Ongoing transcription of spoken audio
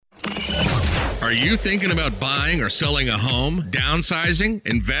Are you thinking about buying or selling a home, downsizing,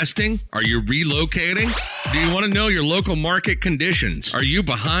 investing? Are you relocating? Do you want to know your local market conditions? Are you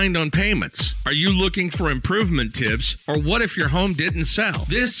behind on payments? Are you looking for improvement tips? Or what if your home didn't sell?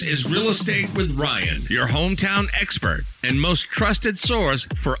 This is Real Estate with Ryan, your hometown expert and most trusted source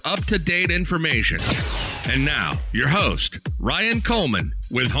for up-to-date information. And now, your host, Ryan Coleman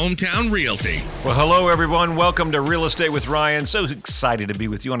with Hometown Realty. Well, hello, everyone. Welcome to Real Estate with Ryan. So excited to be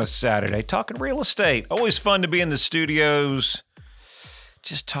with you on a Saturday talking real estate. Always fun to be in the studios,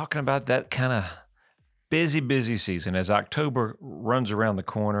 just talking about that kind of busy season as October runs around the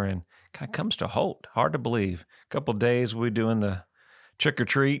corner and kind of comes to a halt. Hard to believe. A couple of days we'll be doing the trick or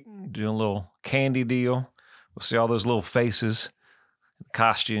treat, doing a little candy deal. We'll see all those little faces,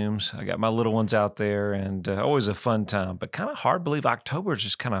 costumes. I got my little ones out there, and always a fun time. But kind of hard to believe October's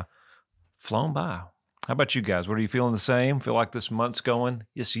just kind of flown by. How about you guys? What are you feeling the same? Feel like this month's going?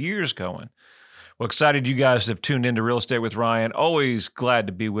 This year's going? Well, excited you guys have tuned into Real Estate with Ryan. Always glad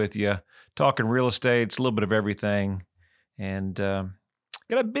to be with you. Talking real estate, it's a little bit of everything. And got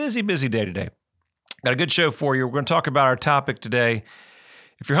a busy day today. Got a good show for you. We're going to talk about our topic today.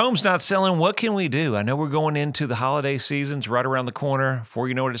 If your home's not selling, what can we do? I know we're going into the holiday seasons right around the corner. Before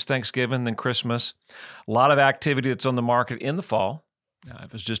you know it, it's Thanksgiving, then Christmas. A lot of activity that's on the market in the fall. I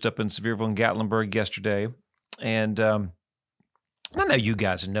was just up in Sevierville and Gatlinburg yesterday. And I know you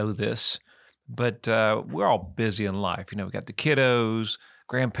guys know this, but we're all busy in life. You know, we got the kiddos,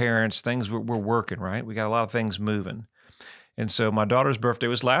 grandparents, things we're working, right? We got a lot of things moving. And so my daughter's birthday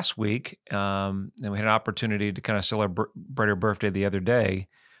was last week, and we had an opportunity to kind of celebrate her birthday the other day.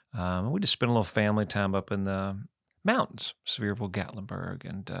 We just spent a little family time up in the mountains, Sevierville, Gatlinburg.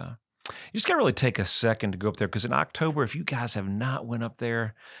 And you just got to really take a second to go up there, because in October, if you guys have not went up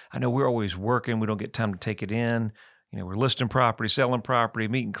there, I know we're always working. We don't get time to take it in. You know, we're listing property, selling property,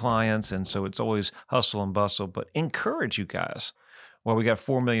 meeting clients, and so it's always hustle and bustle. But encourage you guys. Well, we got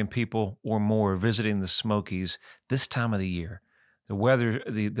 4 million people or more visiting the Smokies this time of the year. The weather,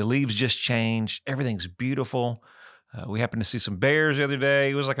 the leaves just changed. Everything's beautiful. We happened to see some bears the other day.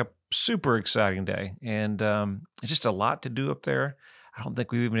 It was like a super exciting day. And it's just a lot to do up there. I don't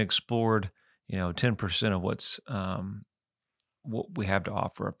think we've even explored, 10% of what we have to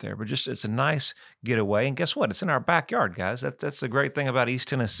offer up there. But just it's a nice getaway. And guess what? It's in our backyard, guys. That's the great thing about East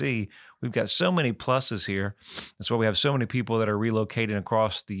Tennessee. We've got so many pluses here. That's why we have so many people that are relocating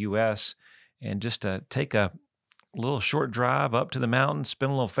across the U.S. And just to take a little short drive up to the mountains,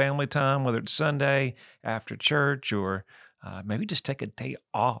 spend a little family time, whether it's Sunday after church or maybe just take a day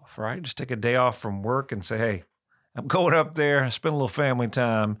off, right? Just take a day off from work and say, hey, I'm going up there, spend a little family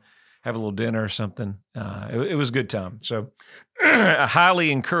time, have a little dinner or something. It was a good time. So I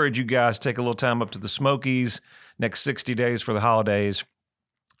highly encourage you guys to take a little time up to the Smokies next 60 days for the holidays.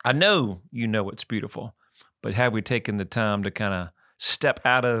 I know you know it's beautiful, but have we taken the time to kind of step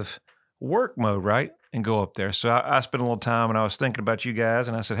out of work mode, right, and go up there? So I spent a little time, and I was thinking about you guys,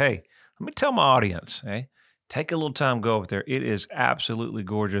 and I said, hey, let me tell my audience, hey, take a little time, go up there. It is absolutely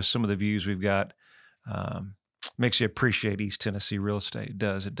gorgeous. Some of the views we've got makes you appreciate East Tennessee real estate. It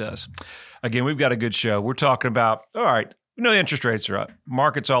does. Again, we've got a good show. We're talking about, all right, we know interest rates are up.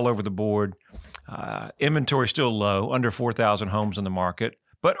 Market's all over the board. Inventory still low, under 4,000 homes in the market.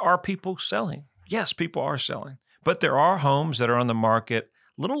 But are people selling? Yes, people are selling. But there are homes that are on the market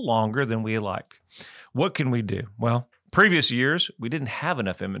a little longer than we like. What can we do? Well, previous years, we didn't have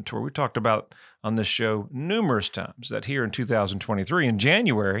enough inventory. We talked about on this show numerous times that here in 2023, in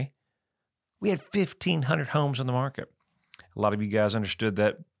January, we had 1,500 homes on the market. A lot of you guys understood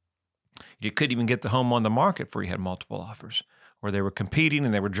that you couldn't even get the home on the market before you had multiple offers, or they were competing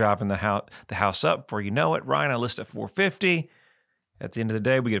and they were dropping the house up. Before you know it, Ryan, I list at 450. At the end of the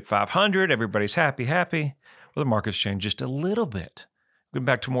day, we get 500. Everybody's happy. Well, the market's changed just a little bit. Going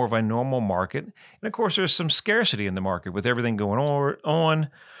back to more of a normal market. And of course, there's some scarcity in the market with everything going on,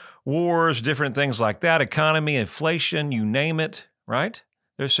 wars, different things like that, economy, inflation, you name it, right?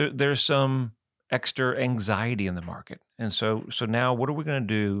 There's some extra anxiety in the market. And so now what are we going to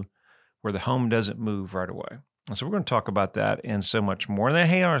do where the home doesn't move right away? And so we're going to talk about that and so much more. And then,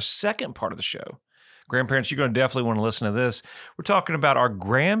 hey, our second part of the show, grandparents, you're going to definitely want to listen to this. We're talking about our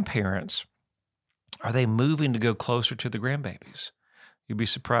grandparents. Are they moving to go closer to the grandbabies? You'd be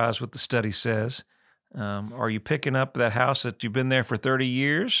surprised what the study says. Are you picking up that house that you've been there for 30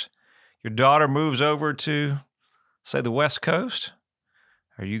 years? Your daughter moves over to, say, the West Coast.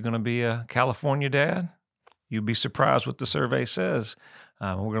 Are you going to be a California dad? You'd be surprised what the survey says.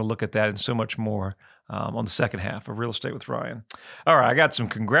 We're going to look at that and so much more on the second half of Real Estate with Ryan. All right, I got some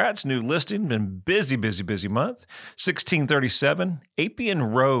congrats. New listing. Been busy month. 1637 Appian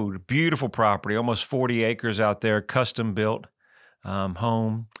Road. Beautiful property. Almost 40 acres out there. Custom built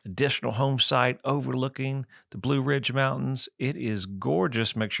home. Additional home site overlooking the Blue Ridge Mountains. It is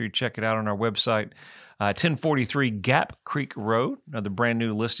gorgeous. Make sure you check it out on our website. 1043 Gap Creek Road. Another brand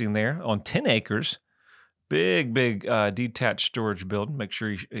new listing there on 10 acres. Big detached storage building. Make sure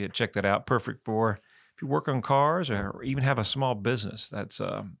you check that out. Perfect for if you work on cars or even have a small business. That's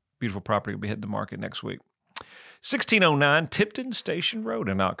a beautiful property. Will be hitting the market next week. 1609 Tipton Station Road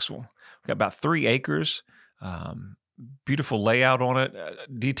in Knoxville. We've got about 3 acres. Beautiful layout on it.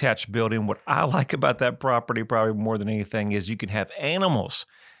 Detached building. What I like about that property probably more than anything is you can have animals.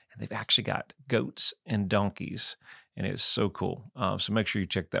 And they've actually got goats and donkeys. And it's so cool. So make sure you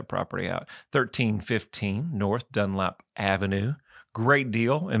check that property out. 1315 North Dunlap Avenue. Great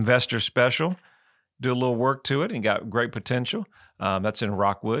deal. Investor special. Do a little work to it and got great potential. That's in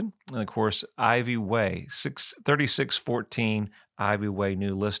Rockwood. And, of course, Ivy Way, 3614 Ivy Way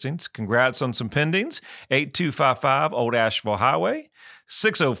new listings. Congrats on some pendings. 8255 Old Asheville Highway.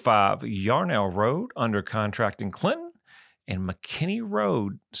 605 Yarnell Road under contract in Clinton. And McKinney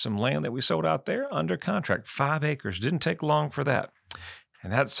Road, some land that we sold out there under contract, 5 acres. Didn't take long for that.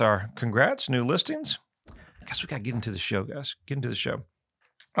 And that's our congrats, new listings. I guess we got to get into the show, guys. Get into the show.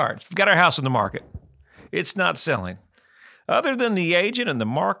 All right, so we've got our house in the market. It's not selling. Other than the agent and the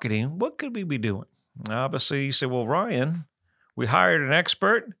marketing, what could we be doing? Obviously, you say, well, Ryan, we hired an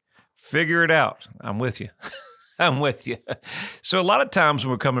expert. Figure it out. I'm with you. I'm with you. So a lot of times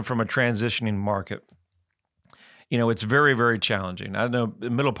when we're coming from a transitioning market, it's very, very challenging. I know the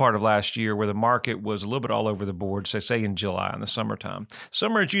middle part of last year where the market was a little bit all over the board, say in July in the summertime.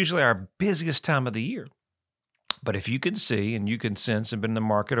 Summer is usually our busiest time of the year. But if you can see and you can sense and been in the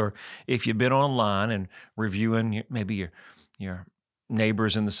market, or if you've been online and reviewing maybe your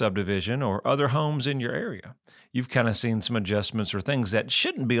neighbors in the subdivision or other homes in your area, you've kind of seen some adjustments or things that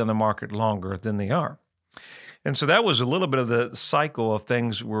shouldn't be on the market longer than they are. And so that was a little bit of the cycle of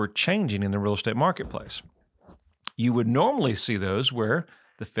things were changing in the real estate marketplace. You would normally see those where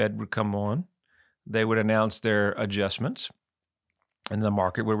the Fed would come on, they would announce their adjustments, and the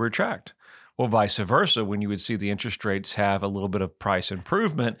market would retract. Well, vice versa, when you would see the interest rates have a little bit of price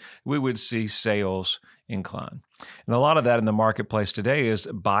improvement, we would see sales incline. And a lot of that in the marketplace today is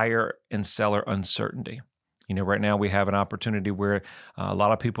buyer and seller uncertainty. Right now we have an opportunity where a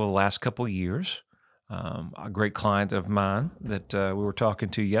lot of people the last couple of years, a great client of mine that we were talking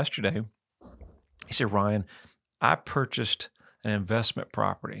to yesterday, he said, Ryan, I purchased an investment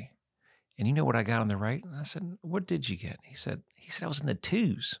property. And you know what I got on the rate? And I said, what did you get? He said I was in the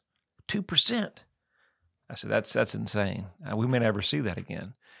 2%. I said, that's insane. We may never see that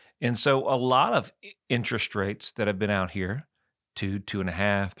again. And so a lot of interest rates that have been out here, 2.5%,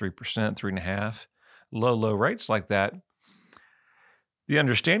 3%, 3.5%, low rates like that. The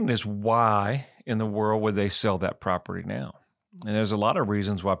understanding is why in the world would they sell that property now? And there's a lot of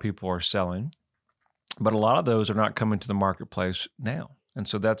reasons why people are selling, but a lot of those are not coming to the marketplace now. And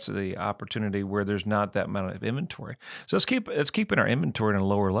so that's the opportunity where there's not that amount of inventory. So it's keeping our inventory at a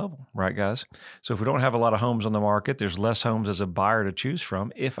lower level, right, guys? So if we don't have a lot of homes on the market, there's less homes as a buyer to choose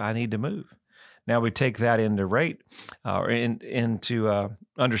from if I need to move. Now we take that into rate or into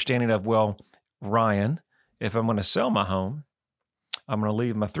understanding of, well, Ryan, if I'm going to sell my home, I'm going to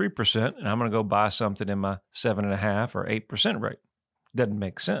leave my 3% and I'm going to go buy something in my 7.5% or 8% rate. Doesn't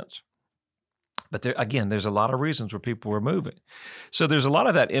make sense. But there's a lot of reasons where people are moving. So there's a lot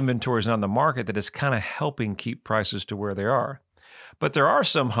of that inventory is on the market that is kind of helping keep prices to where they are. But there are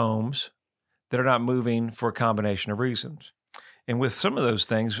some homes that are not moving for a combination of reasons. And with some of those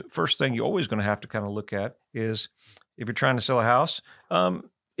things, first thing you're always going to have to kind of look at is if you're trying to sell a house,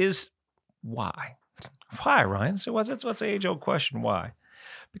 is why? Why, Ryan? So what's the age-old question? Why?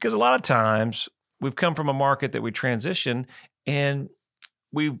 Because a lot of times we've come from a market that we transition and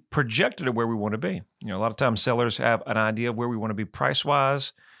we projected it where we want to be. A lot of times sellers have an idea of where we want to be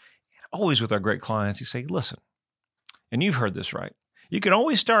price-wise. Always with our great clients, you say, listen, and you've heard this, right? You can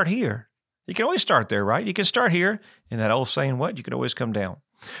always start here. You can always start there, right? You can start here. And that old saying, what? You can always come down.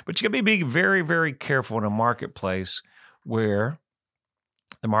 But you got to be very, very careful in a marketplace where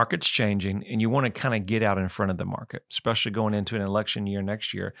the market's changing and you want to kind of get out in front of the market, especially going into an election year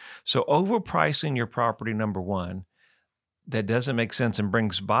next year. So overpricing your property, number one, that doesn't make sense and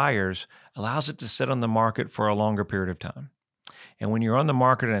brings buyers, allows it to sit on the market for a longer period of time. And when you're on the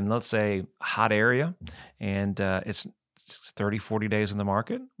market in, let's say, a hot area, and it's 30, 40 days in the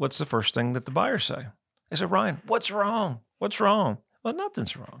market, what's the first thing that the buyers say? They say, Ryan, what's wrong? What's wrong? Well,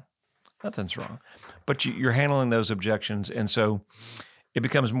 nothing's wrong. Nothing's wrong. But you're handling those objections. And so it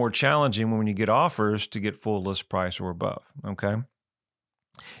becomes more challenging when you get offers to get full list price or above, okay?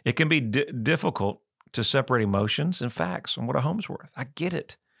 It can be difficult to separate emotions and facts on what a home's worth. I get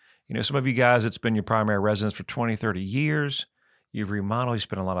it. You know, some of you guys, it's been your primary residence for 20, 30 years. You've remodeled, you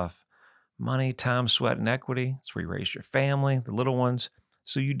spent a lot of money, time, sweat, and equity. It's where you raised your family, the little ones.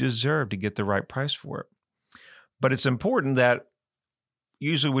 So you deserve to get the right price for it. But it's important that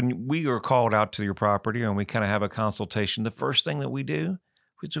usually when we are called out to your property and we kind of have a consultation, the first thing that we do,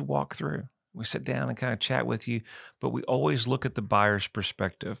 we just walk through. We sit down and kind of chat with you, but we always look at the buyer's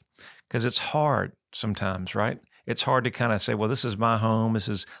perspective because it's hard sometimes, right? It's hard to kind of say, well, this is my home. This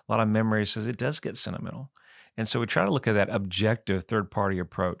is a lot of memories. It does get sentimental. And so we try to look at that objective third-party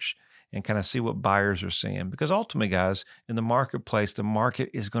approach and kind of see what buyers are seeing. Because ultimately, guys, in the marketplace, the market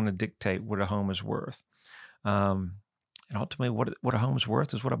is going to dictate what a home is worth. And ultimately, what a home is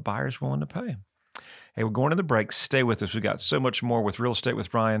worth is what a buyer's willing to pay. Hey, we're going to the break. Stay with us. We got so much more with Real Estate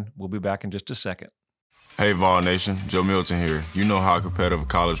with Ryan. We'll be back in just a second. Hey Vol Nation, Joe Milton here. You know how competitive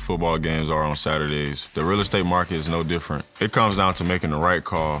college football games are on Saturdays. The real estate market is no different. It comes down to making the right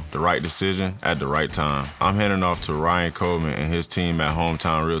call, the right decision, at the right time. I'm handing off to Ryan Coleman and his team at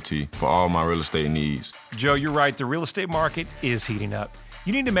Hometown Realty for all my real estate needs. Joe, you're right. The real estate market is heating up.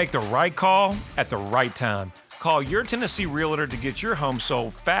 You need to make the right call at the right time. Call your Tennessee Realtor to get your home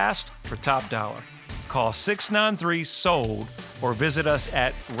sold fast for top dollar. Call 693-SOLD or visit us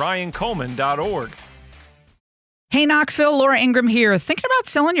at ryancoleman.org. Hey Knoxville, Laura Ingram here. Thinking about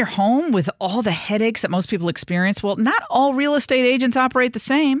selling your home with all the headaches that most people experience? Well, not all real estate agents operate the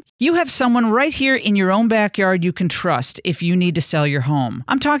same. You have someone right here in your own backyard you can trust if you need to sell your home.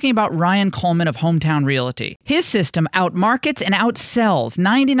 I'm talking about Ryan Coleman of Hometown Realty. His system outmarkets and outsells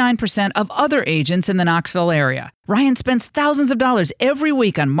 99% of other agents in the Knoxville area. Ryan spends thousands of dollars every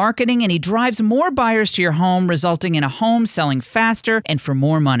week on marketing, and he drives more buyers to your home, resulting in a home selling faster and for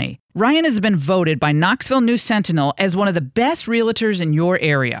more money. Ryan has been voted by Knoxville News Sentinel as one of the best realtors in your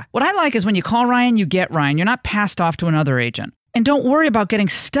area. What I like is when you call Ryan, you get Ryan. You're not passed off to another agent. And don't worry about getting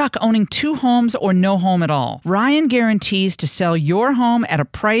stuck owning two homes or no home at all. Ryan guarantees to sell your home at a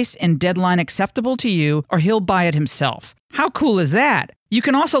price and deadline acceptable to you, or he'll buy it himself. How cool is that? You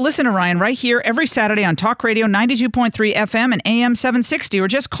can also listen to Ryan right here every Saturday on Talk Radio 92.3 FM and AM 760, or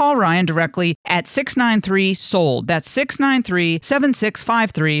just call Ryan directly at 693-SOLD. That's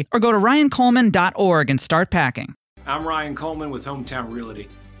 693-7653, or go to ryancoleman.org and start packing. I'm Ryan Coleman with Hometown Realty.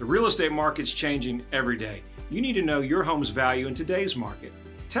 The real estate market's changing every day. You need to know your home's value in today's market.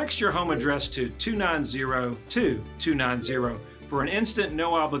 Text your home address to 290-2290 for an instant,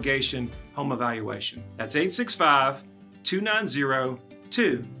 no obligation home evaluation. That's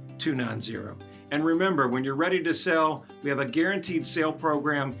 865-290-2290. And remember, when you're ready to sell, we have a guaranteed sale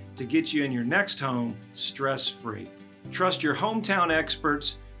program to get you in your next home stress-free. Trust your hometown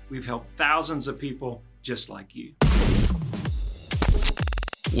experts. We've helped thousands of people just like you.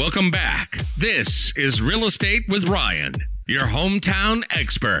 Welcome back. This is Real Estate with Ryan, your hometown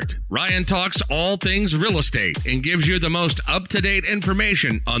expert. Ryan talks all things real estate and gives you the most up-to-date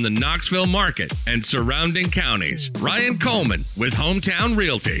information on the Knoxville market and surrounding counties. Ryan Coleman with Hometown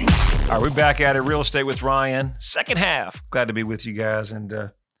Realty. All right, we're back at it. Real Estate with Ryan. Second half. Glad to be with you guys.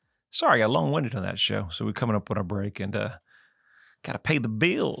 And sorry, I got long-winded on that show. So we're coming up on a break and got to pay the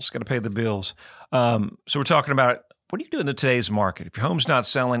bills. So we're talking about what do you do in today's market? If your home's not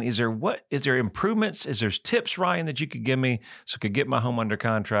selling, is there improvements? Is there tips, Ryan, that you could give me so I could get my home under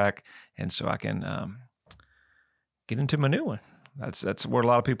contract and so I can get into my new one? That's what a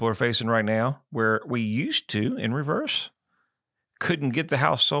lot of people are facing right now, where we used to, in reverse, couldn't get the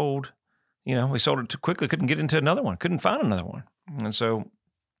house sold. You know, we sold it too quickly, couldn't get into another one, couldn't find another one. And so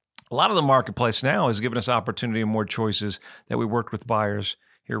a lot of the marketplace now is giving us opportunity and more choices that we worked with buyers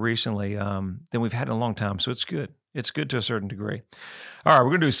here recently than we've had in a long time. So it's good. It's good to a certain degree. All right, we're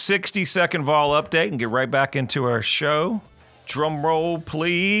going to do a 60-second vol update and get right back into our show. Drum roll,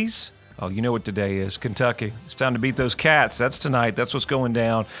 please. Oh, you know what today is. Kentucky. It's time to beat those Cats. That's tonight. That's what's going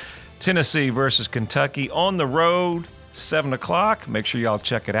down. Tennessee versus Kentucky on the road, 7 o'clock. Make sure y'all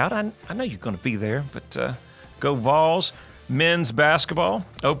check it out. I know you're going to be there, but go Vols. Men's basketball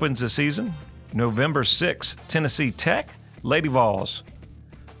opens the season November 6th. Tennessee Tech, Lady Vols,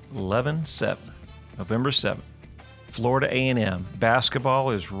 11-7, November 7th. Florida A&M.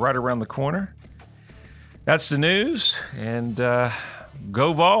 Basketball is right around the corner. That's the news. And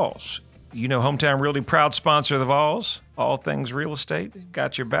go Vols. You know, Hometown Realty, proud sponsor of the Vols. All things real estate.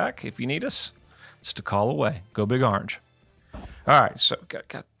 Got your back if you need us. Just a call away. Go Big Orange. All right, so got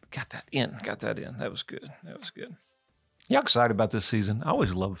that in. Got that in. That was good. Y'all excited about this season? I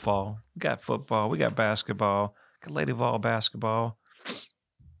always love fall. We got football. We got basketball. Got Lady Vol basketball.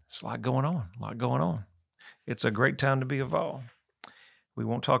 It's a lot going on. It's a great time to be a Vol. We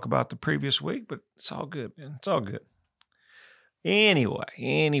won't talk about the previous week, but it's all good, man. It's all good. Anyway,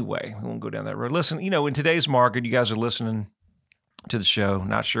 we won't go down that road. Listen, in today's market, you guys are listening to the show,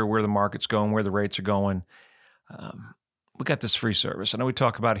 not sure where the market's going, where the rates are going. We got this free service. I know we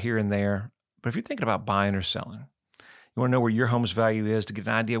talk about it here and there, but if you're thinking about buying or selling, you want to know where your home's value is to get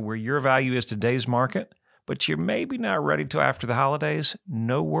an idea where your value is today's market, but you're maybe not ready till after the holidays,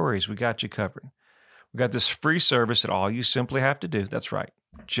 no worries. We got you covered. We got this free service that all you simply have to do. That's right.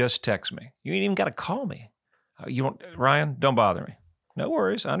 Just text me. You ain't even got to call me. Ryan, don't bother me. No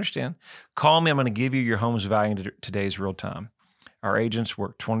worries. I understand. Call me. I'm going to give you your home's value in today's real time. Our agents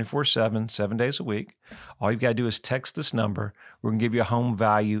work 24/7, 7 days a week. All you've got to do is text this number. We're going to give you a home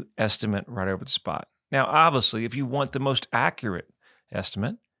value estimate right over the spot. Now, obviously, if you want the most accurate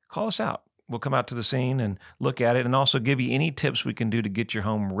estimate, call us out. We'll come out to the scene and look at it and also give you any tips we can do to get your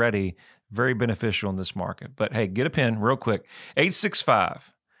home ready. Very beneficial in this market. But hey, get a pen real quick.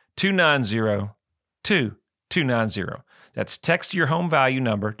 865-290-2290. That's text your home value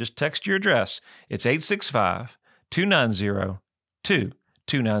number. Just text your address. It's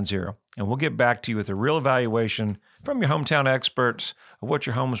 865-290-2290. And we'll get back to you with a real evaluation from your hometown experts of what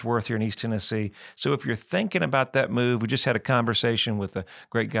your home is worth here in East Tennessee. So if you're thinking about that move, we just had a conversation with a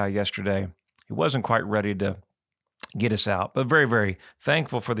great guy yesterday. He wasn't quite ready to get us out, but very, very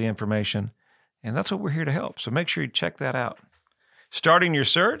thankful for the information. And that's what we're here to help. So make sure you check that out. Starting your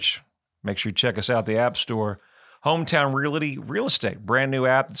search, make sure you check us out, the App Store. Hometown Realty Real Estate, brand new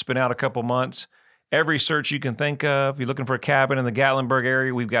app that's been out a couple months. Every search you can think of. You're looking for a cabin in the Gatlinburg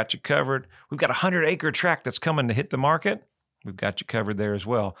area, we've got you covered. We've got a 100-acre tract that's coming to hit the market. We've got you covered there as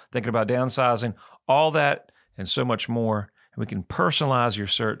well. Thinking about downsizing, all that and so much more. And we can personalize your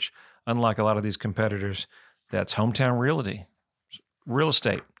search, unlike a lot of these competitors. That's Hometown Realty, Real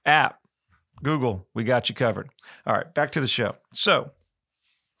Estate, app, Google, we got you covered. All right, back to the show. So,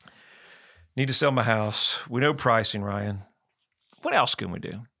 need to sell my house. We know pricing, Ryan. What else can we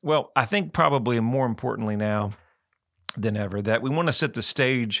do? Well, I think probably more importantly now than ever that we want to set the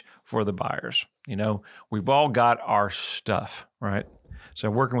stage for the buyers. We've all got our stuff, right? So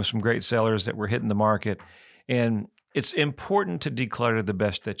I'm working with some great sellers that we're hitting the market, and it's important to declutter the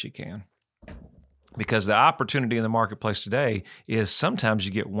best that you can. Because the opportunity in the marketplace today is sometimes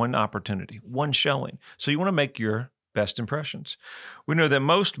you get one opportunity, one showing. So you want to make your best impressions. We know that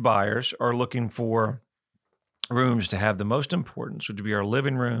most buyers are looking for rooms to have the most importance, which would be our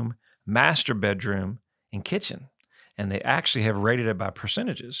living room, master bedroom, and kitchen. And they actually have rated it by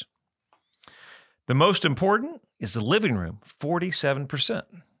percentages. The most important is the living room, 47%.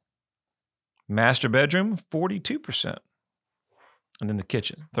 Master bedroom, 42%. And then the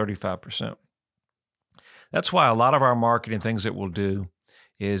kitchen, 35%. That's why a lot of our marketing things that we'll do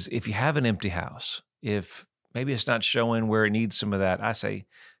is if you have an empty house, if maybe it's not showing where it needs some of that, I say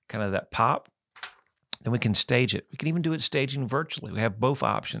kind of that pop, then we can stage it. We can even do it staging virtually. We have both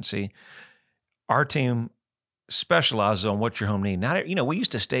options. See, our team specializes on what your home needs. We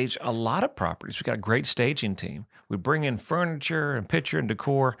used to stage a lot of properties. We got a great staging team. We bring in furniture and picture and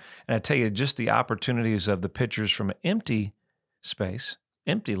decor. And I tell you, just the opportunities of the pictures from an empty space,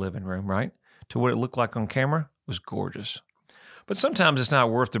 empty living room, right? To what it looked like on camera was gorgeous. But sometimes it's not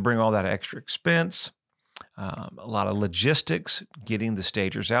worth to bring all that extra expense, a lot of logistics, getting the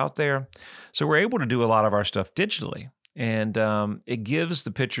stagers out there. So we're able to do a lot of our stuff digitally, and it gives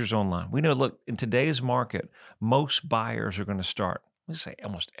the pictures online. We know, look, in today's market, most buyers are going to start, let's say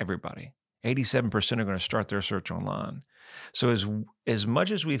almost everybody, 87% are going to start their search online. So as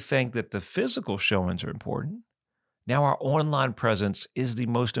much as we think that the physical showings are important, now our online presence is the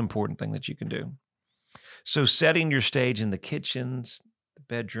most important thing that you can do. So setting your stage in the kitchens, the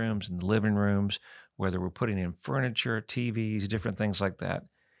bedrooms, and the living rooms, whether we're putting in furniture, TVs, different things like that,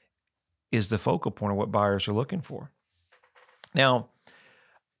 is the focal point of what buyers are looking for. Now,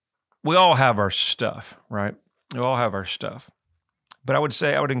 we all have our stuff, right? We all have our stuff. But I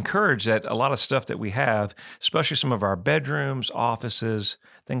would encourage that a lot of stuff that we have, especially some of our bedrooms, offices,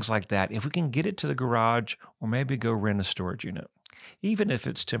 things like that, if we can get it to the garage or maybe go rent a storage unit, even if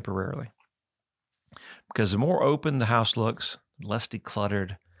it's temporarily. Because the more open the house looks, less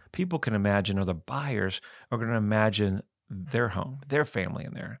decluttered, people can imagine, or the buyers are going to imagine their home, their family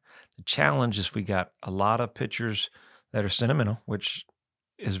in there. The challenge is we got a lot of pictures that are sentimental, which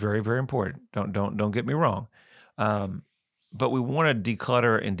is very, very important. Don't get me wrong. but we want to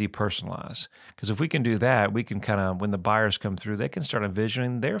declutter and depersonalize. Because if we can do that, we can kind of, when the buyers come through, they can start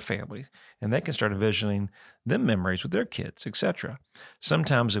envisioning their family and they can start envisioning them memories with their kids, etc.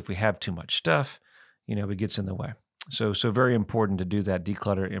 Sometimes if we have too much stuff, it gets in the way. So very important to do that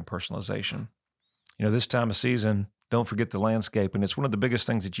declutter and personalization. This time of season, don't forget the landscape. And it's one of the biggest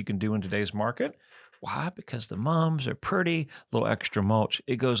things that you can do in today's market. Why? Because the mums are pretty, a little extra mulch.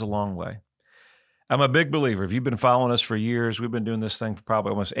 It goes a long way. I'm a big believer. If you've been following us for years, we've been doing this thing for probably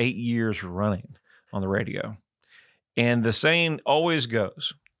almost 8 years running on the radio. And the saying always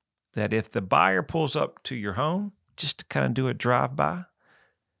goes that if the buyer pulls up to your home, just to kind of do a drive-by,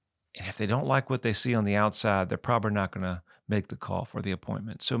 and if they don't like what they see on the outside, they're probably not going to make the call for the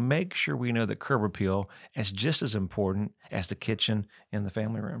appointment. So make sure we know that curb appeal is just as important as the kitchen and the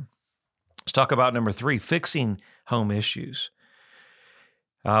family room. Let's talk about number 3, fixing home issues.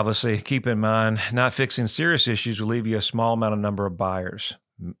 Obviously, keep in mind, not fixing serious issues will leave you a small number of buyers.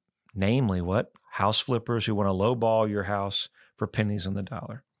 Namely, what? House flippers who want to lowball your house for pennies on the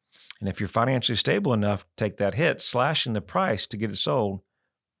dollar. And if you're financially stable enough to take that hit, slashing the price to get it sold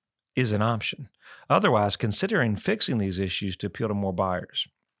is an option. Otherwise, considering fixing these issues to appeal to more buyers.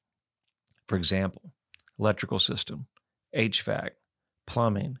 For example, electrical system, HVAC,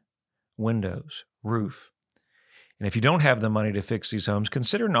 plumbing, windows, roof. And if you don't have the money to fix these homes,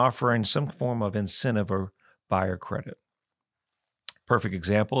 consider offering some form of incentive or buyer credit. Perfect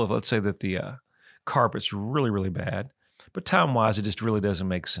example of, let's say that the carpet's really, really bad, but time-wise, it just really doesn't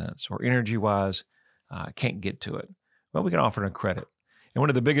make sense. Or energy-wise, can't get to it. Well, we can offer a credit. And one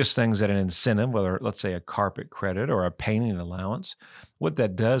of the biggest things that an incentive, whether let's say a carpet credit or a painting allowance, what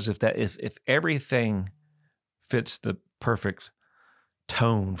that does, if everything fits the perfect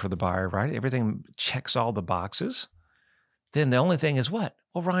tone for the buyer, right? Everything checks all the boxes. Then the only thing is what?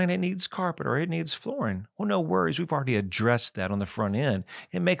 Well, Ryan, it needs carpet or it needs flooring. Well, no worries. We've already addressed that on the front end.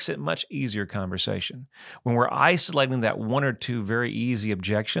 It makes it much easier conversation. When we're isolating that 1 or 2 very easy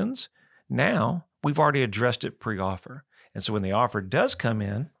objections, now we've already addressed it pre-offer. And so when the offer does come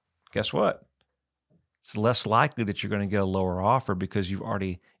in, guess what? It's less likely that you're going to get a lower offer because you've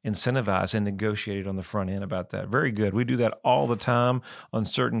already incentivized and negotiated on the front end about that. Very good. We do that all the time on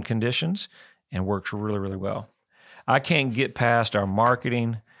certain conditions and works really, really well. I can't get past our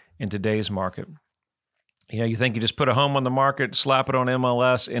marketing in today's market. You think you just put a home on the market, slap it on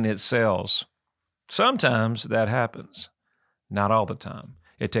MLS, and it sells. Sometimes that happens. Not all the time.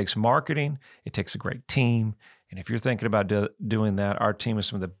 It takes marketing. It takes a great team. And if you're thinking about doing that, our team is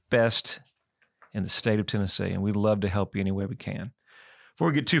some of the best in the state of Tennessee, and we'd love to help you any way we can. Before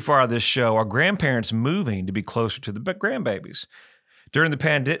we get too far out of this show, our grandparents moving to be closer to the grandbabies. During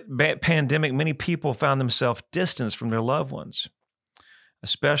the pandemic, many people found themselves distanced from their loved ones,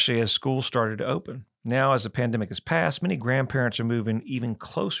 especially as schools started to open. Now, as the pandemic has passed, many grandparents are moving even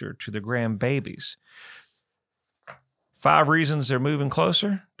closer to their grandbabies. 5 reasons they're moving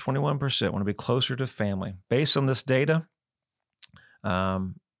closer, 21% want to be closer to family. Based on this data,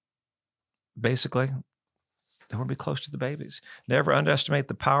 basically, they want to be close to the babies. Never underestimate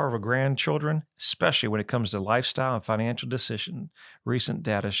the power of a grandchildren, especially when it comes to lifestyle and financial decision. Recent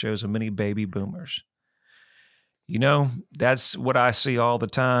data shows of many baby boomers. That's what I see all the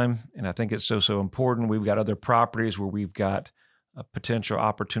time, and I think it's so important. We've got other properties where we've got a potential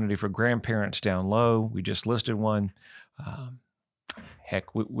opportunity for grandparents down low. We just listed one.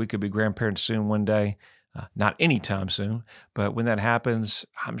 Heck, we could be grandparents soon one day. Not anytime soon, but when that happens,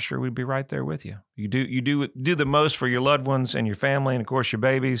 I'm sure we'd be right there with you. You do the most for your loved ones and your family, and of course your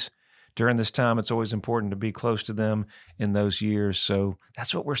babies. During this time, it's always important to be close to them in those years. So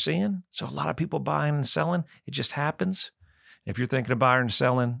that's what we're seeing. So a lot of people buying and selling. It just happens. If you're thinking of buying and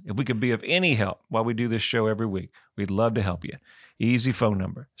selling, if we could be of any help while we do this show every week, we'd love to help you. Easy phone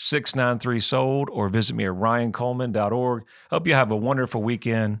number, 693-SOLD, or visit me at ryancoleman.org. Hope you have a wonderful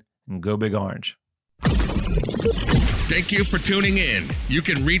weekend, and go Big Orange. Thank you for tuning in. You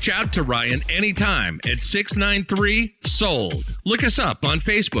can reach out to Ryan anytime at 693-SOLD. Look us up on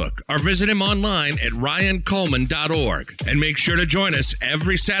Facebook or visit him online at ryancoleman.org. And make sure to join us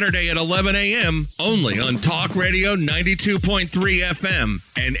every Saturday at 11 a.m. only on Talk Radio 92.3 FM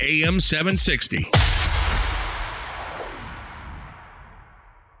and AM 760.